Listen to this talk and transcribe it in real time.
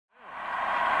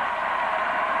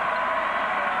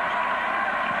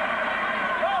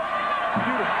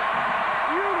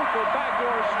a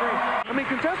backdoor screen. I mean,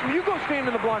 contestant, you go stand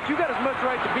in the blocks, you got as much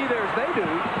right to be there as they do.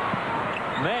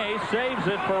 May saves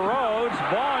it for Rhodes.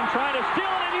 Vaughn trying to steal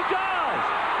it, and he does!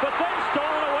 But then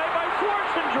stolen away by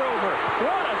Schwarzenegger.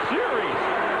 What a series!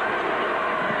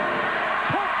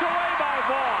 Poked away by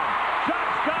Vaughn.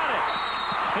 Jacque's got it.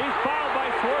 He's fouled by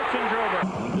Schwarzenegger.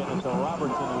 Again, it's a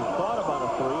Robertson who thought about a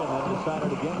three and then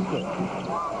decided against it.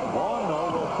 Vaughn,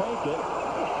 though, will take it,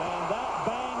 and that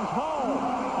bangs home.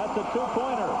 That's a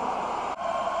two-pointer.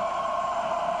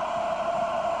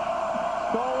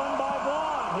 Stolen by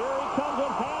Vaughn. Here he comes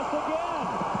with Haas again.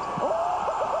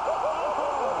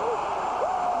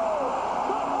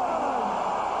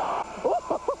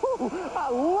 I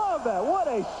love that. What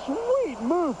a sweet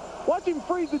move. Watch him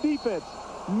freeze the defense.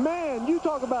 Man, you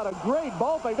talk about a great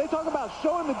ball fake. They talk about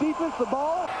showing the defense the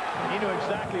ball. He knew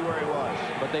exactly where he was.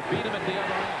 But they beat him at the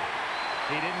other end.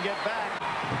 He didn't get back.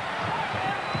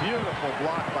 Beautiful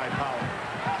block by Powell.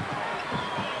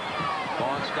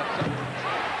 Vaughn steps up.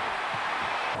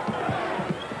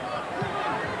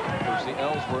 There's the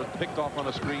Ellsworth picked off on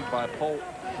a screen by Pollard.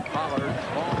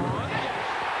 Vaughn.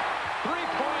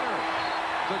 Three-pointer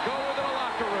to go into the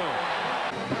locker room.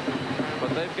 But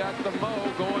they've got the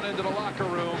Mo going into the locker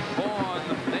room. Vaughn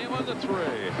nailing the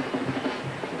three.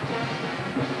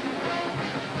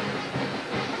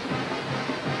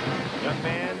 Young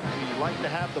man, you like to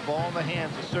have the ball in the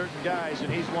hands of certain guys,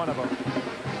 and he's one of them.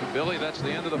 Billy, that's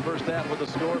the end of the first half with the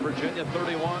score. Virginia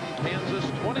 31, Kansas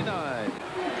 29.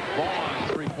 Vaughn,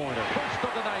 three-pointer. First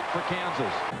of the night for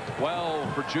Kansas.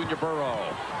 12 for Junior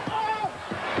Burrow. Vaughn,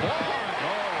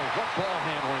 oh, what ball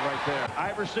handling right there.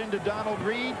 Iverson to Donald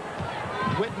Reed.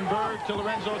 Wittenberg to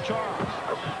Lorenzo Charles.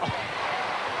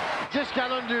 Just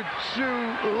got under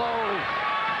too low.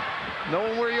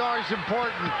 Knowing where you are is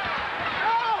important.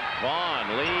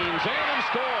 Vaughn leans in and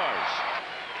scores.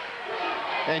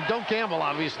 And don't gamble,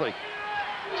 obviously.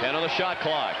 10 on the shot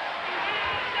clock.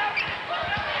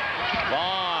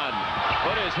 Vaughn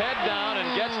put his head down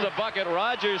and gets the bucket.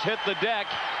 Rogers hit the deck.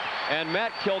 And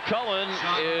Matt Kilcullen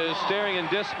is staring in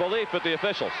disbelief at the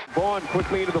officials. Vaughn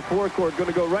quickly into the forecourt, going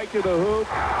to go right to the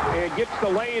hoop and gets the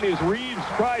lane as Reeves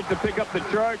tries to pick up the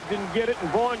charge, didn't get it, and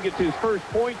Vaughn gets his first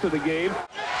points of the game.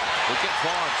 We get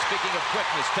Vaughn, speaking of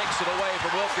quickness, takes it away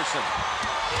from Wilkerson.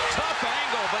 Tough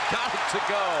angle, but got it to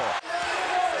go.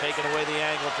 Taking away the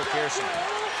angle for Pearson.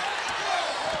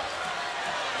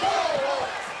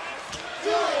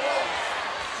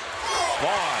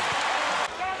 Vaughn.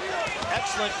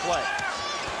 Excellent play.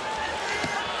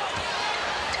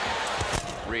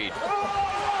 Reed.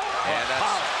 And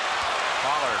that's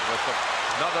Pollard with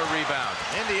another rebound.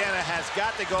 Indiana has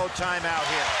got to go timeout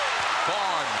here.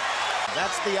 Vaughn.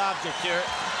 That's the object here.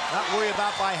 Not worry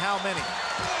about by how many.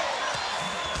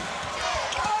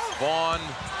 Vaughn.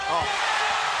 Oh.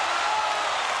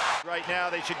 Right now,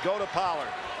 they should go to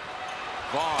Pollard.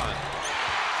 Vaughn.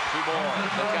 Two more.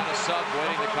 They've got a sub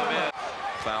waiting to come in.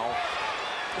 Foul.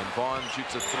 And Vaughn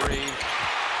shoots a three.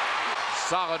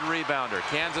 Solid rebounder.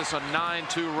 Kansas a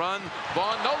 9-2 run.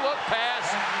 Vaughn, no-look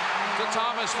pass to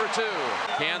Thomas for two.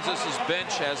 Kansas's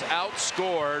bench has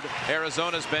outscored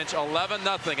Arizona's bench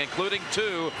 11-0, including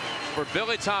two for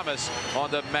Billy Thomas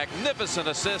on the magnificent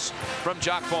assist from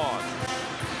Jacque Vaughn.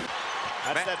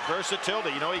 That's that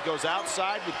versatility. You know, he goes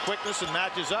outside with quickness and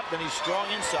matches up, then he's strong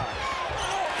inside.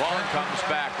 Vaughn comes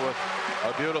back with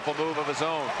a beautiful move of his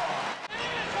own.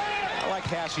 I like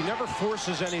Haas. He never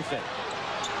forces anything.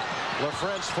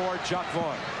 LaFrance for Jacque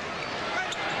Vaughn.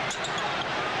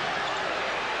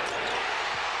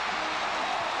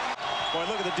 Boy,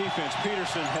 look at the defense.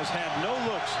 Peterson has had no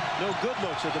good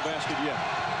looks at the basket yet.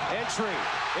 Entry.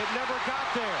 It never got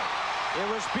there. It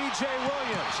was B.J.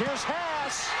 Williams. Here's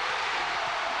Haas.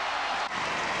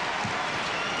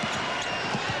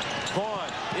 Vaughn.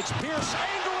 It's Pierce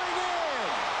angling in.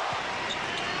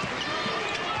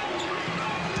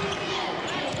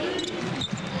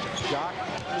 Jacque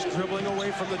is dribbling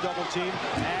away from the double team.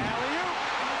 Alley-oop.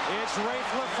 It's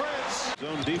Rafe LaFrance.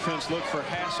 Zone defense look for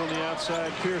Haas on the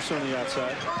outside, Pierce on the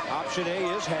outside. Option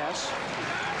A is Haas.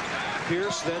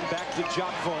 Pierce then back to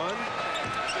Jacque Vaughn.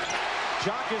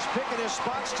 Jacque is picking his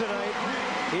spots tonight.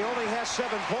 He only has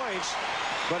 7 points,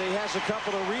 but he has a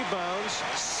couple of rebounds,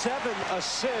 7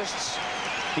 assists.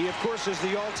 He, of course, is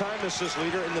the all-time assist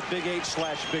leader in the Big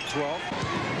 8/Big 12.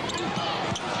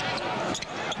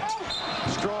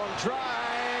 Strong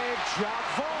drive,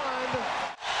 Jacque Vaughn.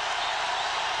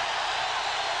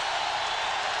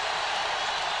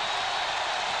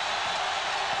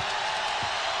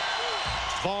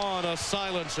 Vaughn, a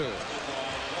silencer.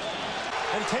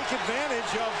 And take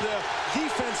advantage of the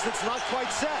defense that's not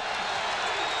quite set.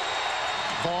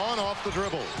 Vaughn off the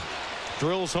dribble.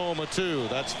 Drills home a 2.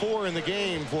 That's 4 in the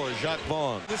game for Jacque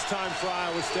Vaughn. This time for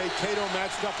Iowa State, Cato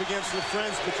matched up against the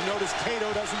Friends, but you notice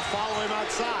Cato doesn't follow him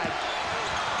outside.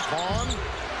 Vaughn,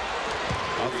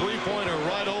 a three-pointer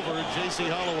right over J.C.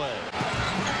 Holloway.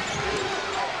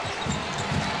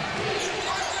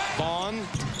 Vaughn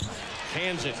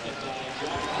hands it.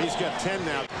 He's got 10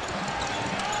 now.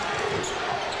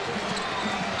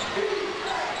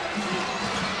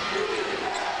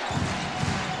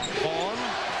 Vaughn,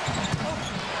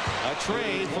 a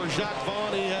trade for Jacque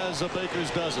Vaughn. He has a baker's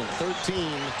dozen.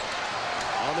 13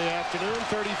 on the afternoon,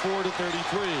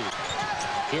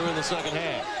 34-33 here in the second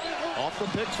half. Off the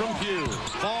pick from Pugh.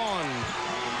 Vaughn.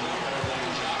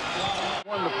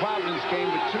 Won the Providence game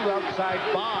with 2 outside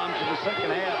bombs in the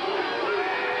second half.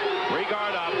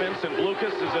 Three-guard offense, and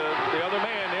Blucas is the other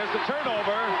man. There's the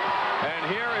turnover,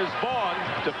 and here is Vaughn.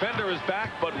 Defender is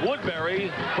back, but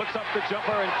Woodbury puts up the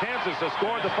jumper, and Kansas has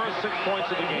scored the first 6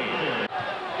 points of the game.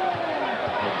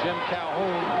 Jim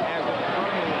Calhoun has it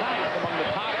firmly nice among the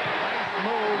top. Nice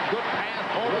move, good pass.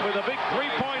 With a big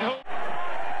three-point hoop.